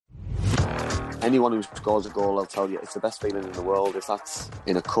Anyone who scores a goal, I'll tell you, it's the best feeling in the world. If that's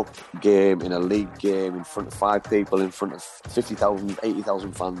in a cup game, in a league game, in front of 5 people, in front of 50,000,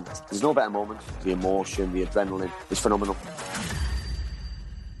 80,000 fans, there's no better moment. The emotion, the adrenaline is phenomenal.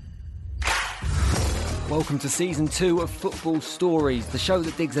 Welcome to Season 2 of Football Stories, the show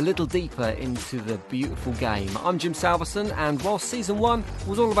that digs a little deeper into the beautiful game. I'm Jim Salverson, and while Season 1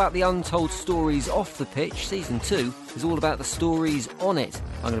 was all about the untold stories off the pitch, Season 2 is all about the stories on it.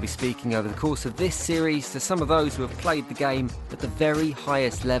 I'm going to be speaking over the course of this series to some of those who have played the game at the very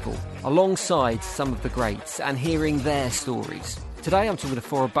highest level, alongside some of the greats, and hearing their stories. Today I'm talking to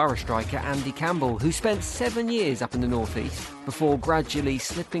former Borough striker Andy Campbell, who spent 7 years up in the North East before gradually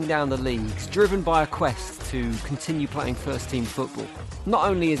slipping down the leagues, driven by a quest to continue playing first-team football. Not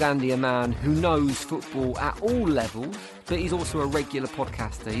only is Andy a man who knows football at all levels, but he's also a regular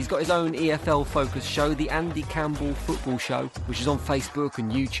podcaster. He's got his own EFL-focused show, the Andy Campbell Football Show, which is on Facebook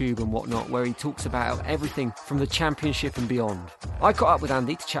and YouTube and whatnot, where he talks about everything from the Championship and beyond. I caught up with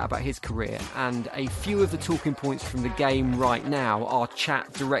Andy to chat about his career, and a few of the talking points from the game right now. Our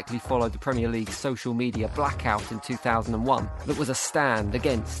chat directly followed the Premier League's social media blackout in 2001 that was a stand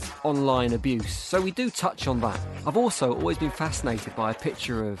against online abuse, so we do touch on that. I've also always been fascinated by a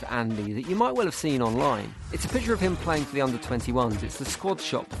picture of Andy that you might well have seen online. It's a picture of him playing for the under-21s. It's the squad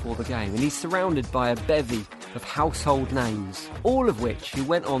shot before the game, and he's surrounded by a bevy of household names, all of which who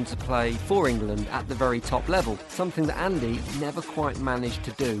went on to play for England at the very top level, something that Andy never quite managed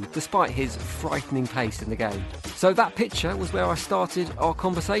to do, despite his frightening pace in the game. So that picture was where I started our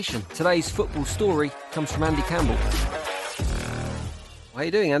conversation. Today's football story comes from Andy Campbell. How are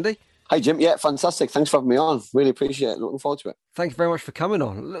you doing, Andy? Hi, Jim. Yeah, fantastic. Thanks for having me on. Really appreciate it. Looking forward to it. Thank you very much for coming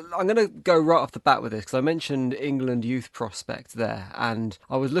on. I'm going to go right off the bat with this because I mentioned England youth prospect there, and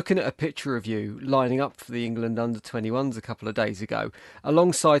I was looking at a picture of you lining up for the England under-21s a couple of days ago,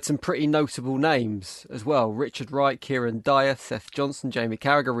 alongside some pretty notable names as well. Richard Wright, Kieran Dyer, Seth Johnson, Jamie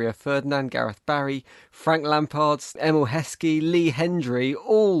Carragher, Rio Ferdinand, Gareth Barry, Frank Lampard, Emil Heskey, Lee Hendry,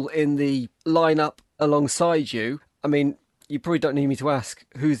 all in the lineup alongside you. I mean, you probably don't need me to ask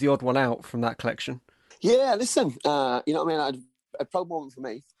who's the odd one out from that collection. Yeah, listen, you know what I mean? A proud moment for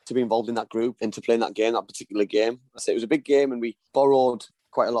me to be involved in that group and to play in that game, that particular game. I say it was a big game, and we borrowed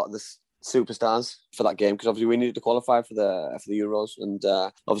quite a lot of the superstars for that game because obviously we needed to qualify for the Euros, and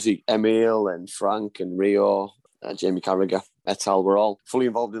obviously Emil and Frank and Rio, Jamie Carragher, et al. Were all fully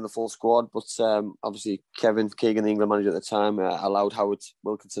involved in the full squad, but obviously Kevin Keegan, the England manager at the time, allowed Howard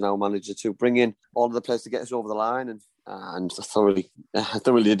Wilkinson, our manager, to bring in all of the players to get us over the line, and I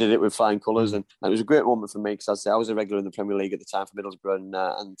thoroughly did it with flying colours, and it was a great moment for me because I was a regular in the Premier League at the time for Middlesbrough,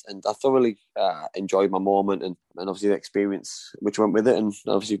 and I thoroughly enjoyed my moment and obviously the experience which went with it, and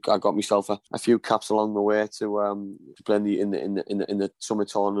obviously I got myself a few caps along the way to play in the summer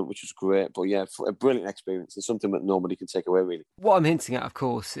tournament, which was great. But yeah, a brilliant experience and something that nobody can take away really. What I'm hinting at, of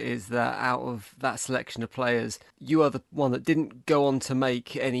course, is that out of that selection of players, you are the one that didn't go on to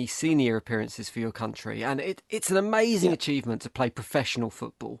make any senior appearances for your country, and it's an amazing achievement to play professional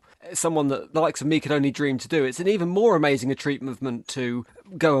football. Someone that the likes of me could only dream to do. It's an even more amazing achievement to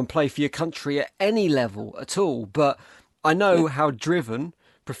go and play for your country at any level at all. But I know how driven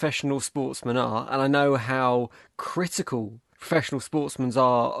professional sportsmen are, and I know how critical professional sportsmen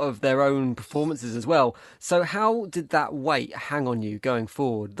are of their own performances as well. So how did that weight hang on you going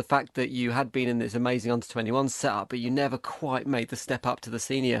forward? The fact that you had been in this amazing under-21 setup, but you never quite made the step up to the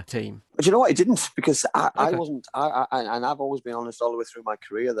senior team. But you know what? It didn't, because I wasn't, and I've always been honest all the way through my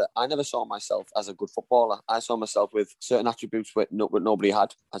career that I never saw myself as a good footballer. I saw myself with certain attributes which nobody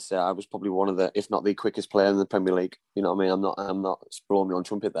had. I'd say I was probably one of the, if not the quickest player in the Premier League. You know what I mean? I'm not blowing my own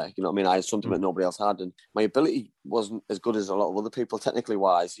trumpet there. You know what I mean? I had something that nobody else had, and my ability wasn't as good as a lot of other people technically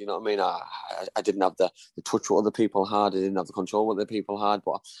wise. You know what I mean? I didn't have the touch what other people had. I didn't have the control what other people had,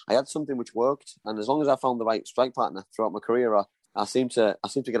 but I had something which worked. And as long as I found the right strike partner throughout my career, I seem to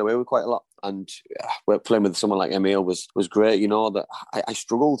get away with quite a lot. And playing with someone like Emil was great. You know, that I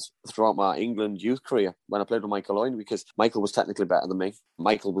struggled throughout my England youth career when I played with Michael Owen, because Michael was technically better than me.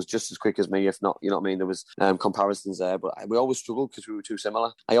 Michael was just as quick as me, if not, you know what I mean? There was comparisons there, but we always struggled because we were too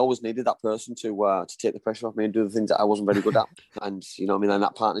similar. I always needed that person to take the pressure off me and do the things that I wasn't very good at. And, you know what I mean? And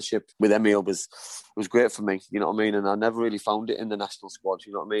that partnership with Emil was great for me, you know what I mean? And I never really found it in the national squad,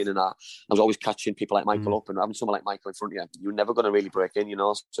 you know what I mean? And I was always catching people like Michael up, and having someone like Michael in front of you, you're never going to really break in, you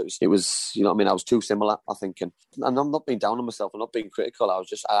know? So it was, you know what I mean? I was too similar, I think. And I'm not being down on myself. I'm not being critical. I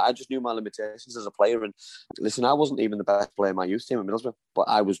just knew my limitations as a player. And listen, I wasn't even the best player in my youth team at Middlesbrough, but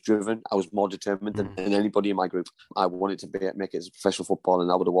I was driven. I was more determined than anybody in my group. I wanted to make it as a professional football,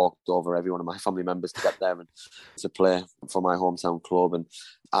 and I would have walked over every one of my family members to get there and to play for my hometown club. And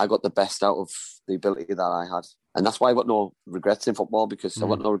I got the best out of the ability that I had. And that's why I've got no regrets in football, because I've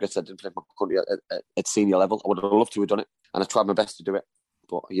got no regrets I didn't play for my country at senior level. I would have loved to have done it, and I tried my best to do it.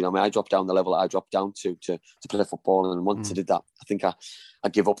 But, I dropped down the level I dropped down to play football. And once I did that, I think I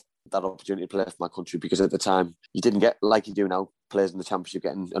give up that opportunity to play for my country, because at the time, you didn't get, like you do now, players in the Championship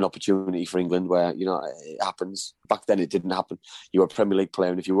getting an opportunity for England where, it happens. Back then, it didn't happen. You were a Premier League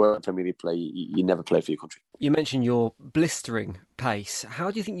player, and if you were a Premier League player, you never played for your country. You mentioned your blistering pace.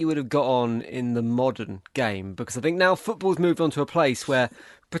 How do you think you would have got on in the modern game? Because I think now football's moved on to a place where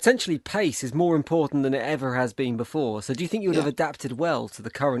potentially pace is more important than it ever has been before. So do you think you would have adapted well to the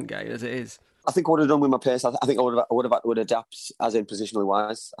current game as it is? I think I would have done with my pace. I think I would have had to adapt, as in positionally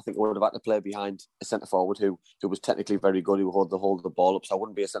wise. I think I would have had to play behind a centre forward who was technically very good, who would hold the ball up. So I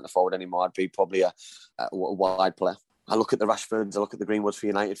wouldn't be a centre forward anymore. I'd be probably a wide player. I look at the Rashfords, I look at the Greenwoods for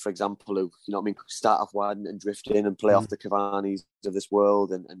United, for example, who, start off wide and drift in and play off the Cavani's of this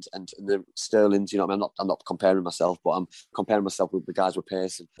world and the Sterlings. I'm not comparing myself, but I'm comparing myself with the guys with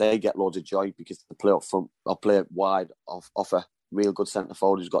pace, and they get loads of joy because they play up front or play wide off a real good centre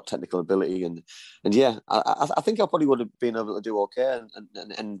forward who's got technical ability, and I think I probably would have been able to do okay,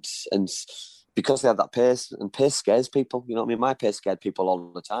 and because they have that pace, and pace scares people. My pace scared people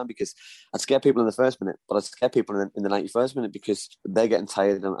all the time, because I'd scare people in the first minute, but I'd scare people in the 91st minute because they're getting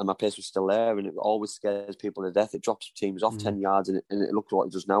tired, and my pace was still there, and it always scares people to death. It drops teams off 10 yards, and it looked what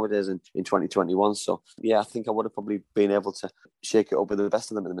it does nowadays in 2021. So, I think I would have probably been able to shake it up with the best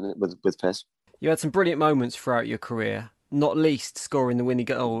of them in the minute with pace. You had some brilliant moments throughout your career, not least scoring the winning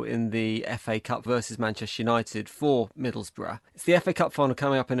goal in the FA Cup versus Manchester United for Middlesbrough. It's the FA Cup final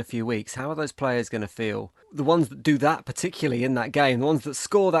coming up in a few weeks. How are those players going to feel? The ones that do that, particularly in that game, the ones that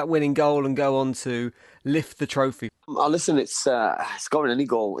score that winning goal and go on to lift the trophy. Listen, it's scoring any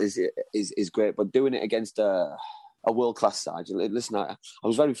goal is great, but doing it against a world-class side. Listen, I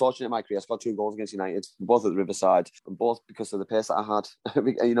was very fortunate in my career. I scored 2 goals against United, both at the Riverside, and both because of the pace that I had.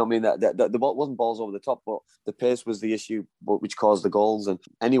 You know what I mean? The ball wasn't balls over the top, but the pace was the issue, which caused the goals. And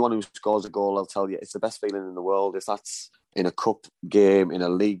anyone who scores a goal, I'll tell you, it's the best feeling in the world. If that's in a cup game, in a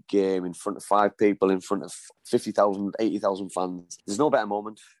league game, in front of 5 people, in front of 50,000, 80,000 fans, there's no better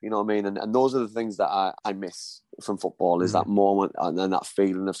moment. You know what I mean? And those are the things that I miss from football, is that moment and then that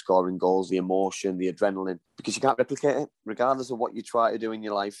feeling of scoring goals, the emotion, the adrenaline, because you can't replicate it, regardless of what you try to do in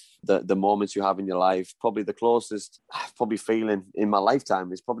your life. The moments you have in your life, probably the closest feeling in my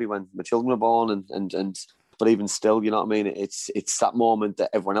lifetime is probably when my children were born, and but even still, you know what I mean? It's that moment that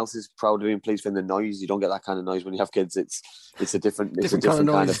everyone else is proud of you and pleased for the noise. You don't get that kind of noise when you have kids. It's a different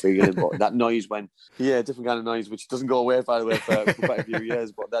kind of feeling. But that noise different kind of noise, which doesn't go away, by the way, for quite a few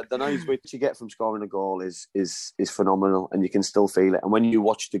years. But the noise which you get from scoring a goal is phenomenal, and you can still feel it. And when you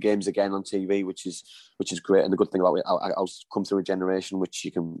watch the games again on TV, which is great, and the good thing about it, I come through a generation which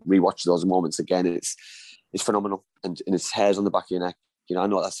you can rewatch those moments again. It's phenomenal, and it's hairs on the back of your neck. I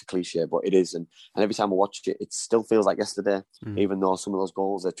know that's a cliche, but it is. And every time I watch it, it still feels like yesterday, even though some of those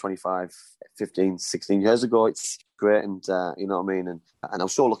goals are 25, 15, 16 years ago. It's great, and you know what I mean? And I'm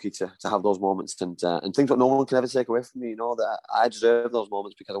so lucky to have those moments, and things that no one can ever take away from me, that I deserve those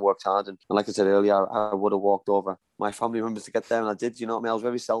moments because I worked hard. And like I said earlier, I would have walked over my family members to get there, and I did. You know what I mean? I was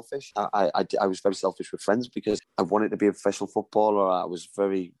very selfish. I was very selfish with friends because I wanted to be a professional footballer. I was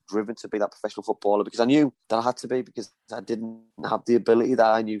very driven to be that professional footballer because I knew that I had to be, because I didn't have the ability that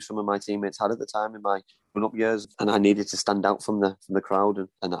I knew some of my teammates had at the time in my growing up years, and I needed to stand out from the crowd,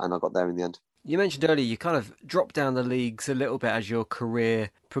 and I got there in the end. You mentioned earlier you kind of dropped down the leagues a little bit as your career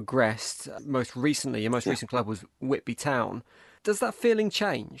progressed. Most recently, your most recent club was Whitby Town. Does that feeling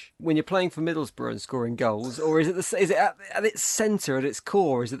change when you're playing for Middlesbrough and scoring goals, or is it at its centre, at its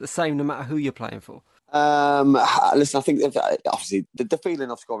core, is it the same no matter who you're playing for? Listen, I think obviously the feeling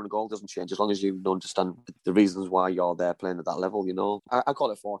of scoring a goal doesn't change as long as you understand the reasons why you're there playing at that level. I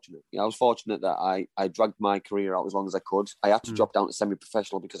call it fortunate. I was fortunate that I dragged my career out as long as I could. I had to drop down to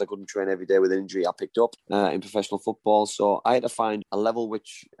semi-professional because I couldn't train every day with an injury I picked up in professional football. So I had to find a level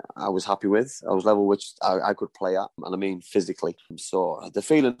which I was happy with. A level which I could play at, and I mean physically. So the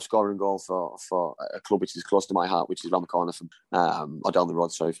feeling of scoring a goal for a club which is close to my heart, which is around the corner from or down the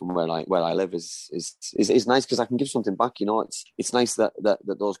road, from where I live, is nice because I can give something back. It's nice that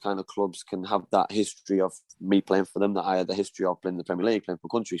those kind of clubs can have that history of me playing for them, that I had the history of playing in the Premier League, playing for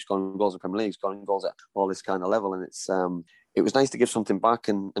country, scoring goals in the Premier League, scoring goals at all this kind of level. And it was nice to give something back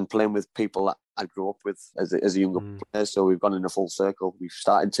and playing with people that I grew up with as a younger player. So we've gone in a full circle. We've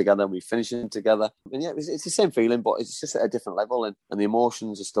started together, we're finishing together. And yeah, it's the same feeling, but it's just at a different level. And the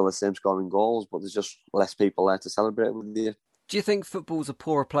emotions are still the same, scoring goals, but there's just less people there to celebrate with you. Do you think football's a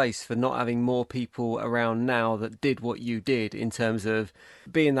poorer place for not having more people around now that did what you did in terms of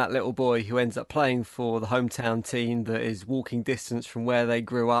being that little boy who ends up playing for the hometown team that is walking distance from where they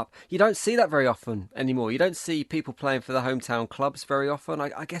grew up? You don't see that very often anymore. You don't see people playing for the hometown clubs very often,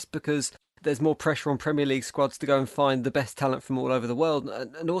 I guess because there's more pressure on Premier League squads to go and find the best talent from all over the world.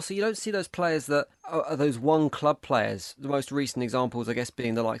 And also, you don't see those players that are those one club players. The most recent examples, I guess,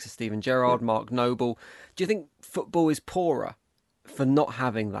 being the likes of Steven Gerrard, Mark Noble. Do you think football is poorer for not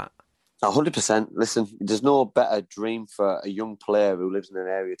having that? 100%. Listen, there's no better dream for a young player who lives in an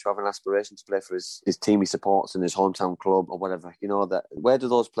area to have an aspiration to play for his team he supports in his hometown club or whatever. You know, that where do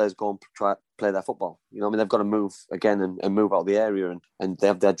those players go and try play their football? You know, I mean, they've got to move again and move out of the area and they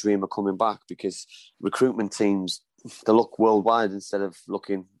have their dream of coming back because recruitment teams, they look worldwide instead of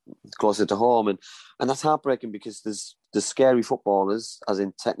looking closer to home. And that's heartbreaking because there's scary footballers, as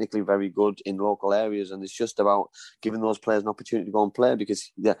in technically very good in local areas, and it's just about giving those players an opportunity to go and play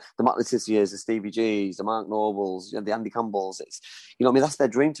because the Matt Letitias, the Stevie G's, the Mark Nobles, the Andy Campbells, it's, you know, I mean, that's their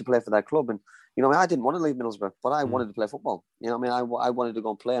dream to play for their club. And, you know, I mean, I didn't want to leave Middlesbrough, but I wanted to play football. You know, I mean, I wanted to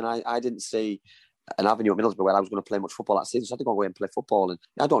go and play, and I didn't see an avenue at Middlesbrough where I was going to play much football that season, so I had to go away and play football, and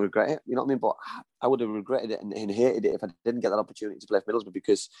I don't regret it, you know what I mean, but I would have regretted it and hated it if I didn't get that opportunity to play for Middlesbrough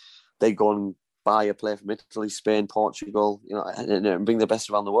because they go and buy a player from Italy, Spain, Portugal, you know, and bring the best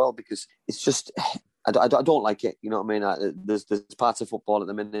around the world because it's just, I don't like it, you know what I mean? There's parts of football at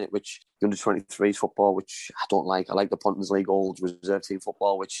the minute which the under-23s football, which I don't like. I like the Pontons League Old reserve team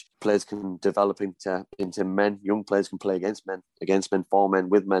football, which players can develop into men. Young players can play against men, for men,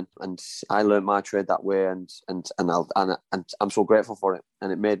 with men. And I learned my trade that way, and I'm so grateful for it.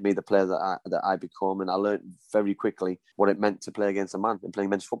 And it made me the player that I become. And I learned very quickly what it meant to play against a man and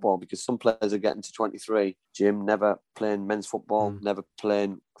playing men's football because some players are getting to 23, Jim, never playing men's football, never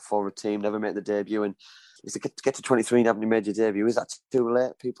playing for a team, never made the debut. And to get to 23 and haven't made your debut, is that too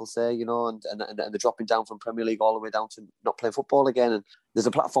late? People say, you know, and they're dropping down from Premier League all the way down to not playing football again. And there's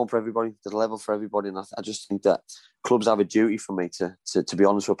a platform for everybody, there's a level for everybody. And I just think that clubs have a duty for me to be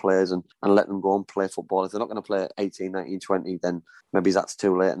honest with players and let them go and play football. If they're not going to play at 18, 19, 20, then maybe that's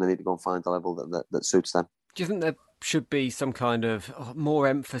too late and they need to go and find the level that suits them. Do you think there should be some kind of more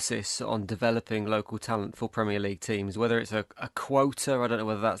emphasis on developing local talent for Premier League teams, whether it's a quota, I don't know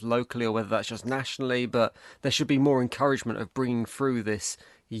whether that's locally or whether that's just nationally, but there should be more encouragement of bringing through this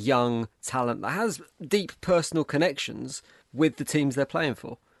young talent that has deep personal connections with the teams they're playing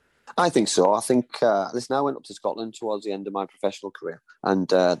for? I think so. I think, listen, I went up to Scotland towards the end of my professional career and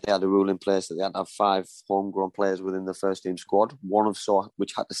they had a rule in place that they had to have 5 homegrown players within the first team squad, one of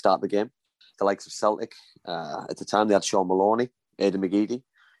which had to start the game. The likes of Celtic, at the time they had Sean Maloney, Aidan McGeady,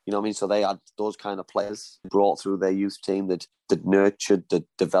 you know what I mean? So they had those kind of players brought through their youth team that nurtured, that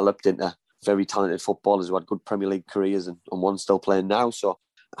developed into very talented footballers who had good Premier League careers and one still playing now. So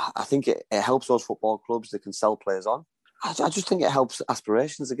I think it helps those football clubs that can sell players on. I just think it helps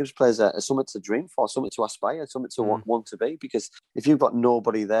aspirations. It gives players something to dream for, something to aspire, something to want to be. Because if you've got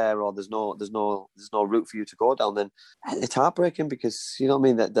nobody there, or there's no route for you to go down, then it's heartbreaking. Because you know what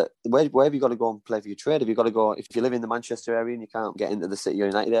I mean. That where have you got to go and play for your trade? Have you got to go if you live in the Manchester area and you can't get into the City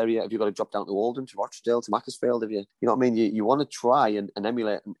United area? Have you got to drop down to Oldham, to Rochdale, to Macclesfield? If you know what I mean, you want to try and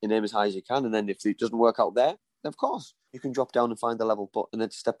emulate and aim as high as you can, and then if it doesn't work out there, then of course you can drop down and find the level, and then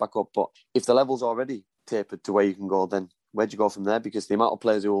step back up. But if the level's already tapered to where you can go, then where do you go from there? Because the amount of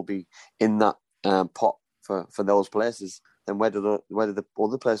players who will be in that pot for those places, then where do the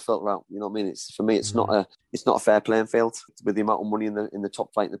other players filter out? You know what I mean? It's not a fair playing field with the amount of money in the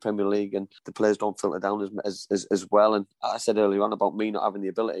top flight in the Premier League, and the players don't filter down as well. And I said earlier on about me not having the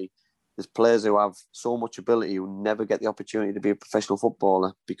ability. There's players who have so much ability who never get the opportunity to be a professional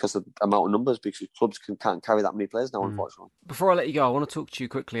footballer because of the amount of numbers, because clubs can't carry that many players now, unfortunately. Before I let you go, I want to talk to you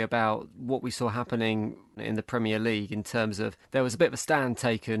quickly about what we saw happening in the Premier League in terms of there was a bit of a stand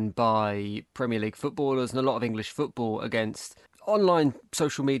taken by Premier League footballers and a lot of English football against online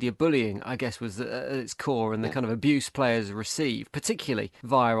social media bullying, I guess, was at its core, and the kind of abuse players receive, particularly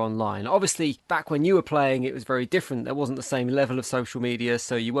via online. Obviously, back when you were playing, it was very different. There wasn't the same level of social media,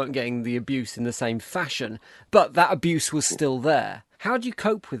 so you weren't getting the abuse in the same fashion, but that abuse was still there. How do you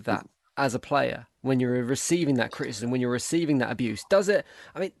cope with that as a player when you're receiving that criticism, when you're receiving that abuse? Does it,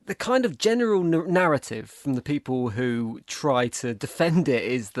 I mean, the kind of general narrative from the people who try to defend it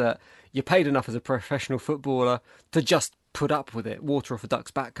is that you're paid enough as a professional footballer to just put up with it, water off a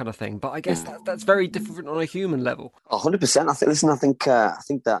duck's back kind of thing. But I guess that's very different on a human level. 100%. I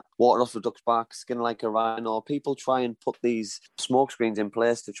think that water off a duck's back, skin like a rhino, people try and put these smoke screens in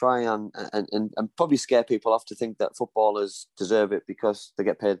place to try and probably scare people off to think that footballers deserve it because they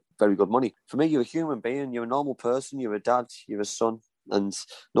get paid very good money. For me, you're a human being, you're a normal person, you're a dad, you're a son, and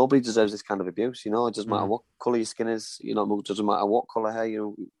nobody deserves this kind of abuse. It doesn't matter what colour your skin is, it doesn't matter what colour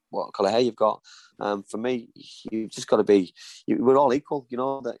hair you've got. For me, you've just got to be, we're all equal,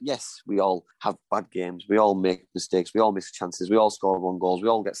 that yes, we all have bad games, we all make mistakes, we all miss chances, we all score wrong goals, we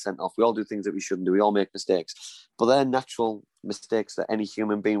all get sent off, we all do things that we shouldn't do, we all make mistakes. But they're natural mistakes that any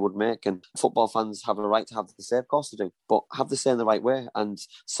human being would make, and football fans have a right to have the say, of course they do, but have the say in the right way and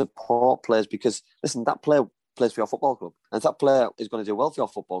support players, because listen, that player plays for your football club, and if that player is going to do well for your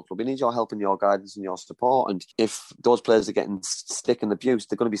football club, he needs your help and your guidance and your support. And if those players are getting stick and abuse,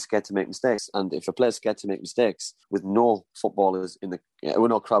 they're going to be scared to make mistakes. And if a player's scared to make mistakes with no footballers with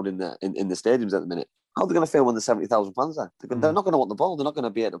no crowd in the stadiums at the minute, how are they going to feel when there's 70,000 fans there? They're not going to want the ball. They're not going to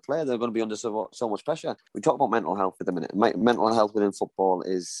be able to play. They're going to be under so much pressure. We talk about mental health at the minute. Mental health within football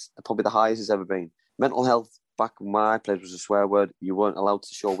is probably the highest it's ever been. Mental health back when I played was a swear word. You weren't allowed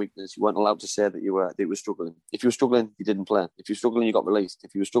to show weakness. You weren't allowed to say that you were struggling. If you were struggling, you didn't play. If you were struggling, you got released.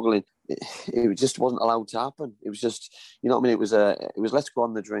 If you were struggling, it just wasn't allowed to happen. It was just, It was let's go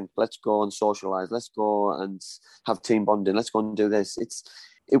on the drink, let's go and socialise, let's go and have team bonding, let's go and do this.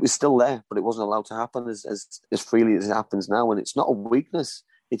 It was still there, but it wasn't allowed to happen as freely as it happens now. And it's not a weakness.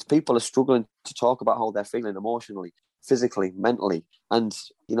 It's people are struggling to talk about how they're feeling emotionally, physically, mentally. And,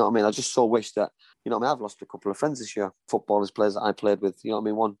 I just so wish that, I've lost a couple of friends this year, footballers, players that I played with,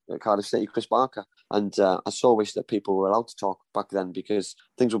 one at Cardiff City, Chris Barker. And I so wish that people were allowed to talk back then, because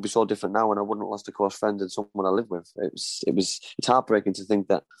things would be so different now, and I wouldn't have lost a close friend and someone I lived with. It's heartbreaking to think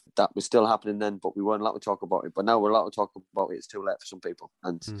that was still happening then, but we weren't allowed to talk about it. But now we're allowed to talk about it. It's too late for some people.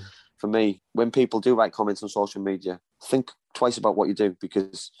 And for me, when people do write comments on social media, think twice about what you do,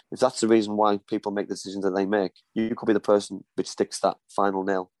 because if that's the reason why people make the decisions that they make, you could be the person which sticks that final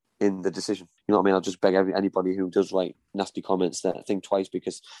nail in the decision. I'll just beg anybody who does write nasty comments that think twice,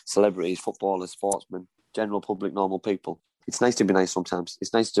 because celebrities, footballers, sportsmen, general public, normal people, it's nice to be nice sometimes.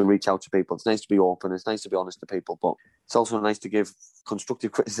 It's nice to reach out to people. It's nice to be open. It's nice to be honest to people, but it's also nice to give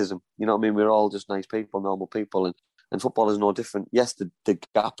constructive criticism. We're all just nice people, normal people, and football is no different. Yes, the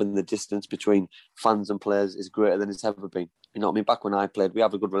gap and the distance between fans and players is greater than it's ever been. Back when I played, we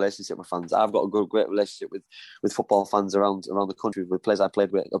have a good relationship with fans. I've got a great relationship with football fans around the country, with players I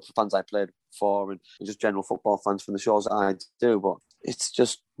played with, fans I played for, and just general football fans from the shows that I do. But it's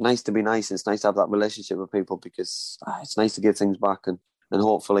just nice to be nice. It's nice to have that relationship with people, because it's nice to give things back, and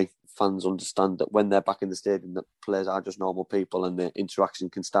hopefully fans understand that when they're back in the stadium, that players are just normal people and the interaction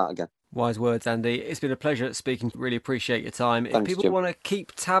can start again. Wise words, Andy. It's been a pleasure speaking. Really appreciate your time. Thanks, if people Jim. want to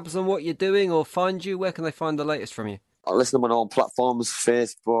keep tabs on what you're doing or find you, where can they find the latest from you? I listen to them on all platforms,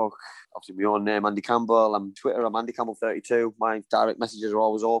 Facebook, obviously my own name, Andy Campbell. I'm Twitter, I'm Andy Campbell 32. My direct messages are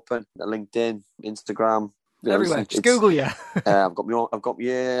always open. LinkedIn, Instagram. Everywhere. Just Google you. I've got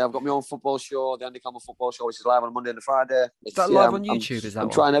my own football show, the Andy Campbell Football Show, which is live on Monday and a Friday. Is that live on YouTube?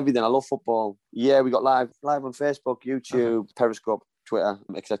 I'm trying everything. I love football. Yeah, we got live on Facebook, YouTube, Periscope, Twitter,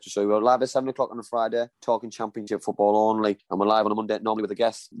 etc. So we're live at 7 o'clock on a Friday, talking Championship football only, and we're live on a Monday, normally with a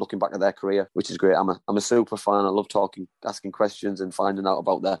guest, looking back at their career, which is great. I'm a super fan. I love talking, asking questions, and finding out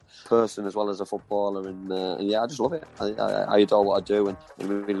about their person as well as a footballer. And yeah, I just love it. I adore what I do, and I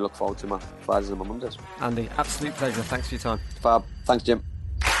really look forward to my Fridays and my Mondays. Andy, absolute pleasure. Thanks for your time. Fab. Thanks, Jim.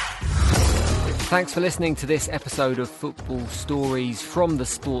 Thanks for listening to this episode of Football Stories from the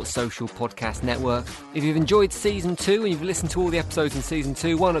Sports Social Podcast Network. If you've enjoyed Season 2 and you've listened to all the episodes in Season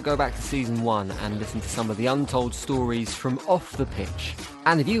 2, why not go back to Season 1 and listen to some of the untold stories from off the pitch?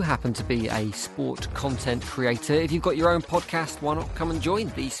 And if you happen to be a sport content creator, if you've got your own podcast, why not come and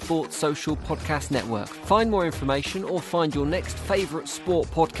join the Sports Social Podcast Network? Find more information or find your next favourite sport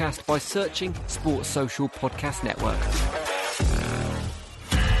podcast by searching Sports Social Podcast Network.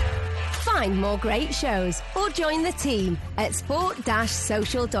 Find more great shows or join the team at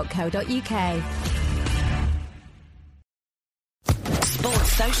sport-social.co.uk.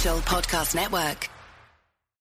 Sports Social Podcast Network.